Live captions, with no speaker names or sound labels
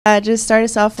Just start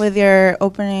us off with your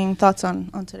opening thoughts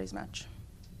on today's match.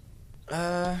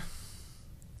 Well,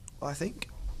 I think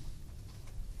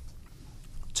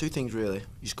two things really.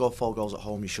 You score 4 goals at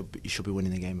home, you should be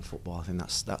winning the game of football. I think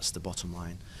that's the bottom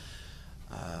line.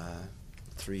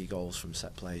 3 goals from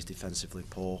set plays, defensively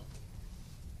poor.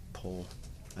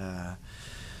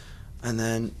 And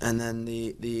then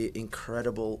the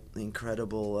incredible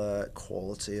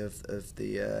quality of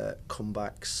the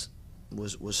comebacks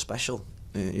was special.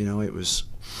 There was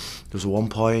one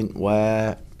point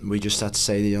where we just had to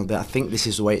say, that I think this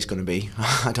is the way it's going to be.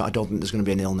 I don't think there's going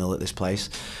to be a 0-0 at this place.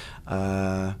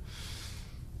 I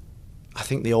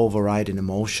think the overriding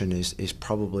emotion is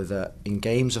probably that in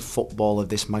games of football of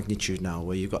this magnitude now,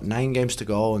 where you've got 9 games to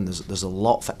go and there's a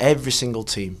lot for every single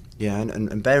team. Yeah,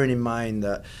 and bearing in mind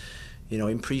that,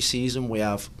 in pre-season we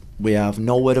have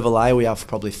no word of a lie, we have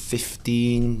probably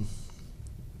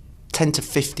 10 to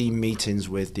 15 meetings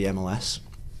with the MLS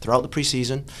throughout the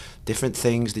pre-season. Different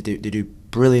things, they do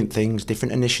brilliant things,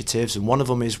 different initiatives, and one of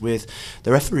them is with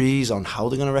the referees on how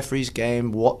they're going to referees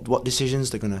game, what decisions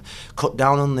they're going to cut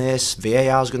down on this,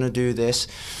 VAR is going to do this.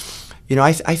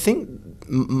 I think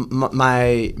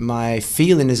my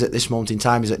feeling is at this moment in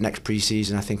time is that next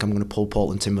pre-season I think I'm going to pull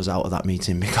Portland Timbers out of that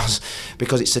meeting because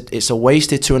it's a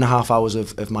wasted 2.5 hours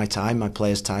of my time, my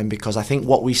players' time, because I think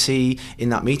what we see in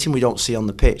that meeting we don't see on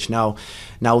the pitch. Now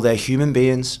they're human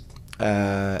beings,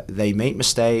 they make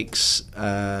mistakes.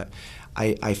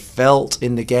 I felt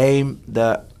in the game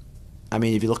that,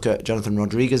 if you look at Jonathan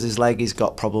Rodriguez's leg, he's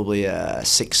got probably a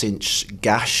 6-inch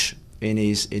gash in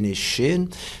his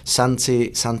shin.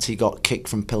 Santi got kicked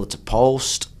from pillar to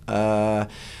post, and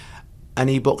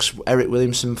he books Eric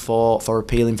Williamson for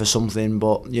appealing for something.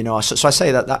 But so I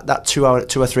say that 2 or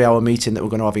 3 hour meeting that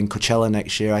we're going to have in Coachella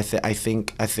next year, I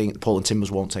think Portland Timbers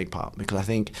won't take part, because I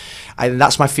think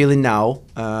that's my feeling now,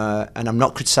 and I'm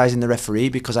not criticising the referee,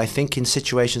 because I think in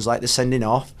situations like the sending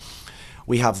off,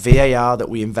 we have VAR that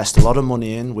we invest a lot of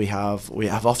money in. We have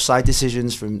offside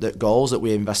decisions from the goals that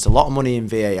we invest a lot of money in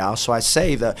VAR. So I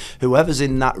say that whoever's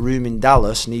in that room in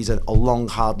Dallas needs a long,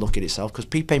 hard look at itself, because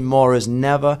Pipe Mora's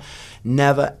never,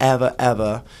 ever,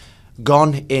 ever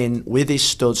gone in with his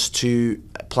studs to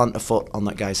plant a foot on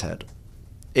that guy's head.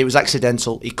 It was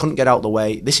accidental. He couldn't get out of the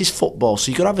way. This is football,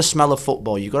 so you've got to have a smell of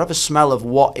football. You've got to have a smell of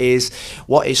what is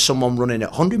someone running at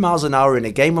 100 miles an hour in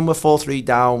a game when we're 4-3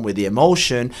 down with the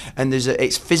emotion, and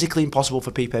it's physically impossible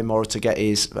for Pipe Mora to get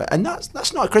his... And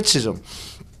that's not a criticism.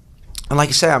 And like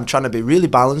I say, I'm trying to be really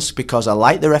balanced, because I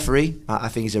like the referee. I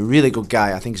think he's a really good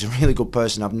guy. I think he's a really good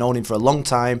person. I've known him for a long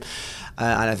time,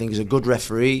 and I think he's a good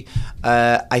referee.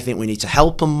 I think we need to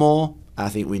help him more. I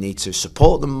think we need to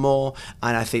support them more,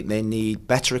 and I think they need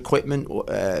better equipment,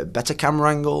 better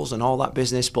camera angles and all that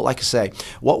business. But like I say,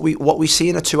 what we see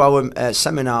in a 2-hour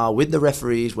seminar with the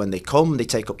referees, when they come, they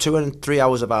take up 2 and 3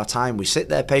 hours of our time. We sit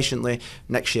there patiently.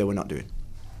 Next year we're not doing.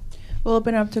 We'll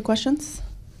open it up to questions.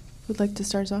 Who'd like to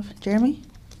start us off? Jeremy?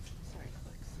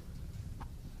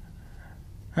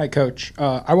 Hi, Coach.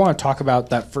 I want to talk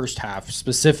about that first half,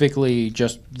 specifically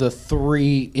just the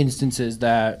 3 instances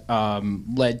that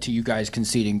led to you guys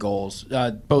conceding goals,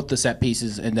 both the set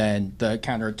pieces and then the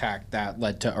counterattack that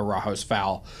led to Araujo's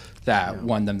foul that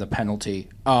won them the penalty.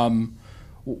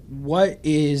 What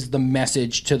is the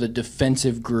message to the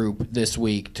defensive group this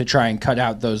week to try and cut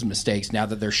out those mistakes now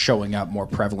that they're showing up more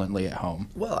prevalently at home?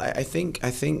 Well, I think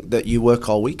that you work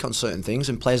all week on certain things,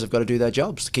 and players have got to do their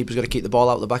jobs. The keeper's got to keep the ball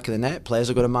out the back of the net. Players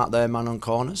have got to mark their man on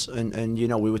corners. And we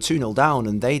were 2-0 down,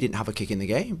 and they didn't have a kick in the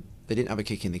game.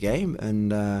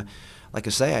 And like I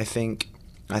say, I think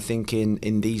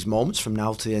in these moments from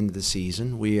now to the end of the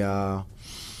season, we are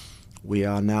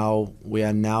now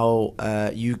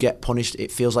you get punished.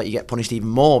 It feels like you get punished even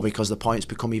more, because the points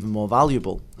become even more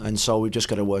valuable, and so we've just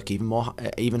got to work even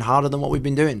harder than what we've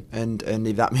been doing, and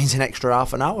if that means an extra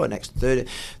half an hour, an extra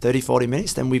 30-40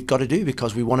 minutes, then we've got to do,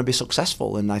 because we want to be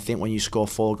successful. And I think when you score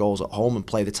 4 goals at home and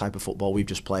play the type of football we've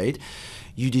just played,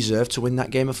 you deserve to win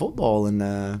that game of football.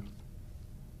 And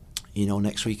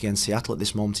next week against Seattle at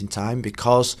this moment in time,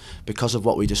 because of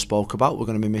what we just spoke about, we're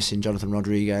going to be missing Jonathan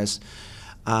Rodriguez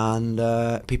and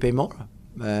Pipe Mora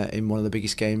in one of the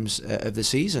biggest games of the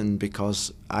season,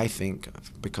 because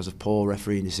of poor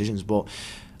refereeing decisions. But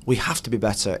we have to be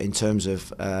better in terms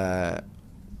of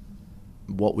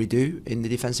what we do in the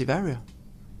defensive area.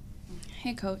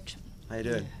 Hey, Coach. How you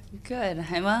doing? Good.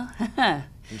 I'm well.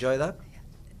 Enjoy that?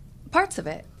 Parts of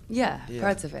it. Yeah,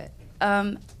 parts of it.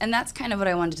 And that's kind of what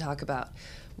I wanted to talk about.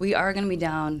 We are going to be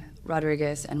down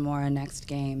Rodriguez and Mora next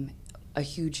game, a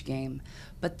huge game.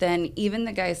 But then even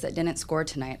the guys that didn't score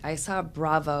tonight, I saw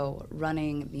Bravo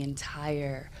running the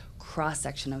entire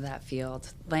cross-section of that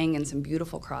field, laying in some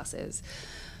beautiful crosses.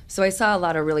 So I saw a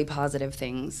lot of really positive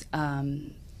things,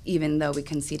 even though we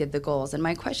conceded the goals. And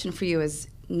my question for you is,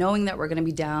 knowing that we're going to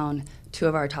be down two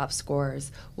of our top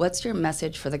scorers, what's your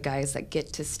message for the guys that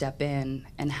get to step in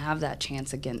and have that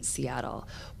chance against Seattle?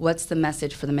 What's the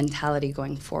message for the mentality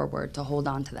going forward to hold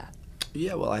on to that?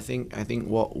 Yeah, well, I think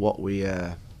what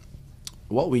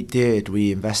we did,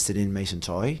 we invested in Mason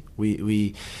Toye.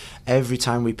 We every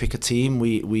time we pick a team,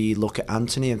 we look at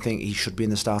Anthony and think he should be in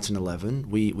the starting 11.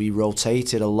 We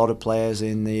rotated a lot of players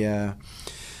in the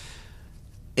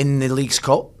Leagues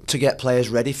Cup to get players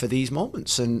ready for these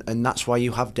moments, and that's why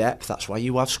you have depth, that's why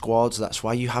you have squads, that's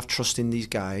why you have trust in these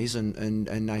guys.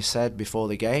 And I said before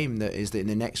the game that in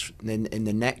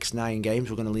the next 9 games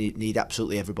we're going to need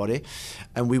absolutely everybody,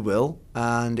 and we will.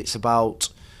 And it's about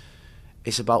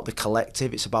the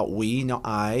collective, it's about we, not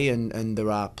I, and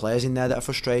there are players in there that are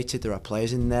frustrated, there are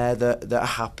players in there that are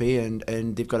happy, and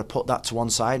they've got to put that to one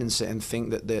side and sit and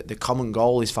think that the common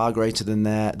goal is far greater than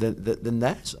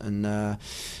theirs. And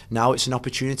now it's an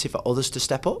opportunity for others to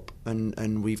step up,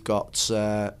 and we've got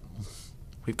some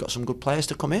good players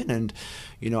to come in. And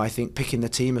I think picking the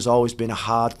team has always been a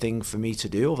hard thing for me to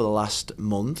do over the last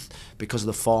month because of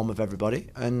the form of everybody.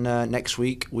 And next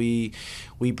week we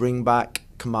bring back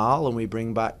Kamal, and we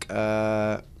bring back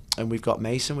and we've got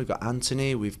Mason, we've got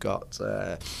Anthony, we've got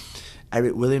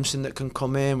Eric Williamson that can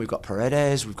come in, we've got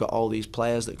Paredes, we've got all these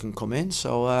players that can come in.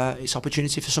 So it's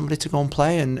opportunity for somebody to go and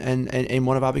play and in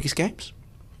one of our biggest games.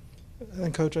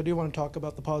 And Coach, I do want to talk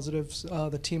about the positives.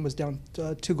 The team was down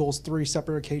 2 goals 3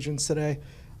 separate occasions today.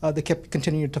 They kept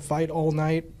continuing to fight all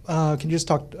night. Can you just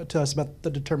talk to us about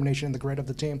the determination and the grit of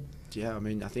the team? Yeah, I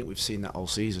mean, I think we've seen that all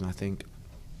season. I think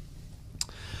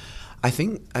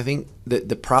that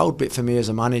the proud bit for me as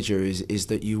a manager is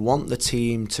that you want the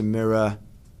team to mirror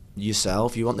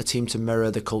yourself. You want the team to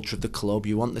mirror the culture of the club.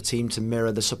 You want the team to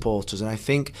mirror the supporters. And I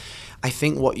think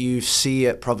what you see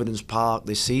at Providence Park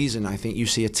this season, I think you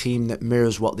see a team that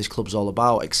mirrors what this club's all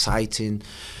about: exciting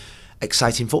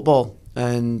football.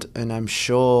 And I'm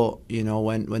sure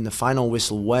when the final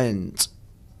whistle went,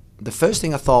 the first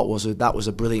thing I thought was that was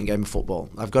a brilliant game of football,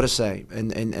 I've got to say,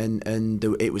 and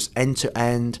it was end to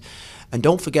end. And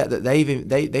don't forget that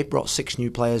they've brought 6 new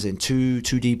players in, two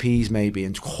DPs maybe,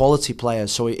 and quality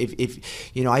players. So if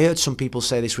I heard some people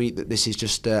say this week that this is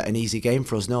just an easy game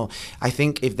for us. No, I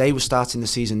think if they were starting the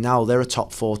season now, they're a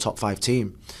top 4, top 5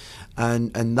 team.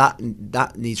 And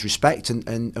that needs respect.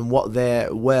 And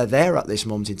where they're at this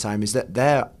moment in time is that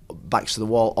they're backs to the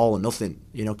wall, all or nothing.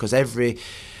 Because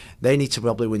they need to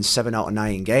probably win 7 out of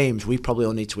 9 games. We probably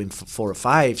only need to win 4 or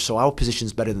 5. So our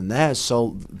position's better than theirs.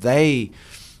 So they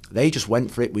just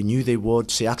went for it. We knew they would.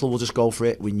 Seattle will just go for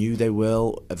it. We knew they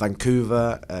will.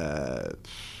 Vancouver,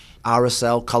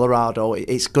 RSL, Colorado.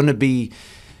 It's going to be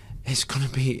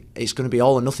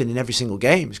all or nothing in every single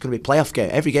game. It's going to be a playoff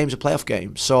game. Every game's a playoff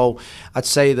game. So I'd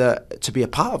say that to be a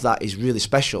part of that is really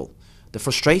special. The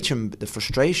frustration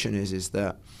is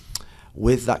that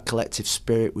with that collective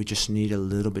spirit, we just need a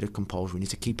little bit of composure. We need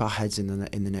to keep our heads in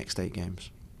the next 8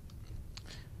 games.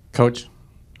 Coach,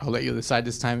 I'll let you decide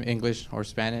this time, English or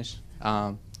Spanish.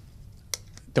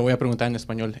 Te voy a preguntar en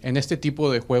español. En este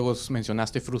tipo de juegos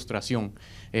mencionaste frustración.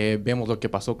 Vemos lo que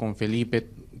pasó con Felipe.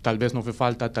 Tal vez no fue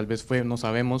falta, tal vez fue, no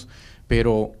sabemos.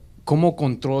 Pero, ¿cómo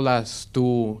controlas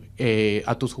tú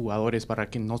a tus jugadores para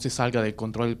que no se salga del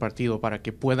control del partido, para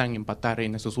que puedan empatar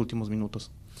en esos últimos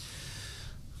minutos?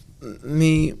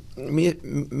 Me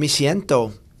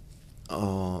siento,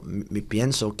 me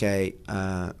pienso que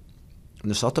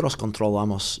nosotros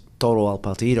controlamos todo el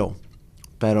partido,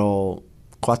 pero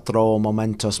 4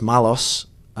 momentos malos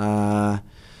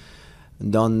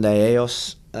donde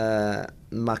ellos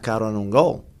marcaron un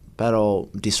gol, pero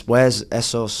después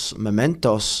esos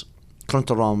momentos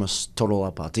controlamos todo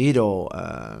el partido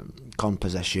con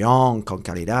posesión, con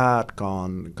calidad,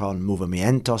 con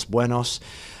movimientos buenos.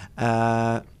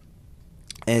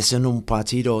 Es en un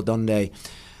partido donde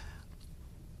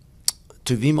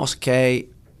tuvimos que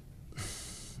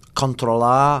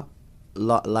controlar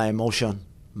la emoción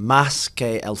más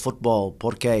que el fútbol,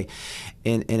 porque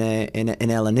en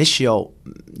el inicio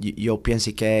yo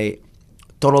pienso que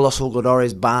todos los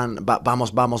jugadores vamos.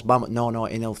 No,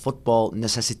 en el fútbol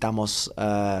necesitamos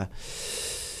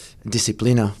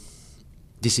disciplina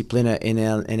en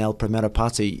el primer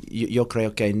parte. Yo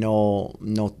creo que no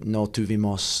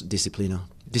tuvimos disciplina.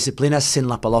 Disciplina sin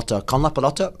la pelota. Con la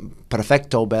pelota,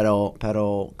 perfecto,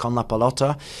 pero con la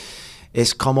pelota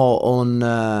es como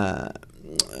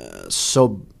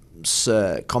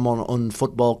como un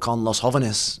fútbol con los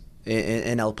jóvenes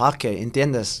en el parque,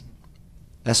 ¿entiendes?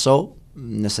 Eso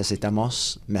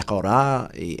necesitamos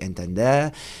mejorar y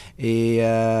entender y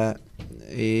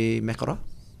mejorar.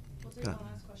 We'll take one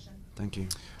last question. Thank you.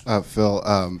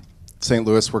 Phil, St.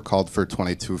 Louis were called for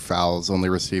 22 fouls, only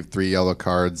received 3 yellow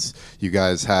cards. You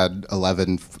guys had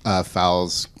 11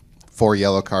 fouls, 4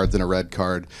 yellow cards and a red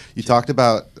card. You talked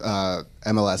about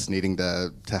MLS needing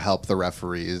to help the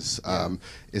referees.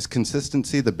 Is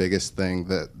consistency the biggest thing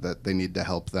that they need to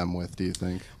help them with, do you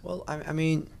think? Well, I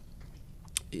mean,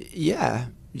 yeah,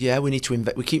 we need to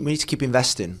we need to keep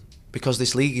investing, because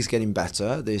this league is getting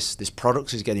better. This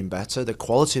product is getting better. The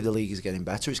quality of the league is getting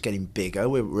better. It's getting bigger.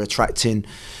 We're attracting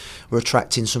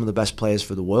some of the best players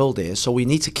for the world here. So we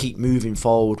need to keep moving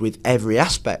forward with every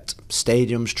aspect: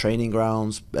 stadiums, training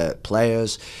grounds,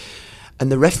 players,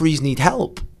 and the referees need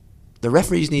help. The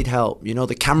referees need help. You know,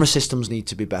 the camera systems need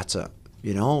to be better.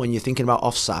 You know, when you're thinking about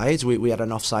offsides, we had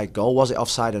an offside goal. Was it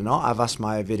offside or not? I've asked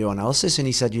my video analysis, and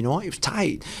he said, you know what, it was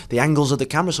tight. The angles of the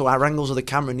camera, so our angles of the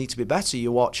camera need to be better.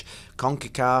 You watch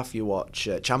CONCACAF, you watch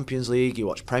Champions League, you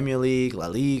watch Premier League, La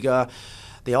Liga.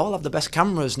 They all have the best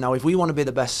cameras. Now, if we want to be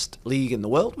the best league in the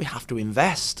world, we have to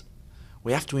invest.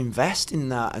 We have to invest in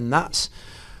that, and that's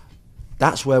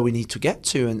where we need to get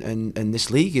to. And this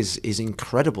league is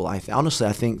incredible. Honestly,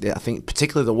 I think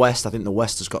particularly the West. I think the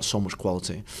West has got so much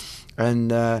quality.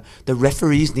 And the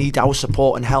referees need our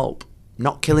support and help,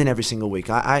 not killing every single week.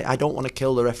 I don't want to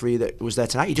kill the referee that was there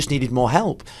tonight. He just needed more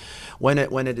help. When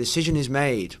a decision is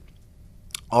made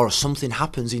or something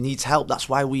happens, he needs help. That's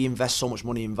why we invest so much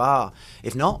money in VAR.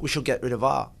 If not, we should get rid of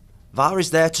VAR. VAR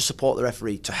is there to support the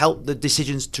referee, to help the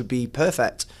decisions to be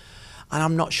perfect. And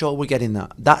I'm not sure we're getting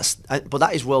that. But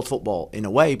that is world football in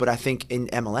a way. But I think in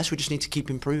MLS, we just need to keep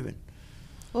improving.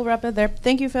 We'll wrap it there.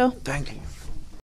 Thank you, Phil. Thank you.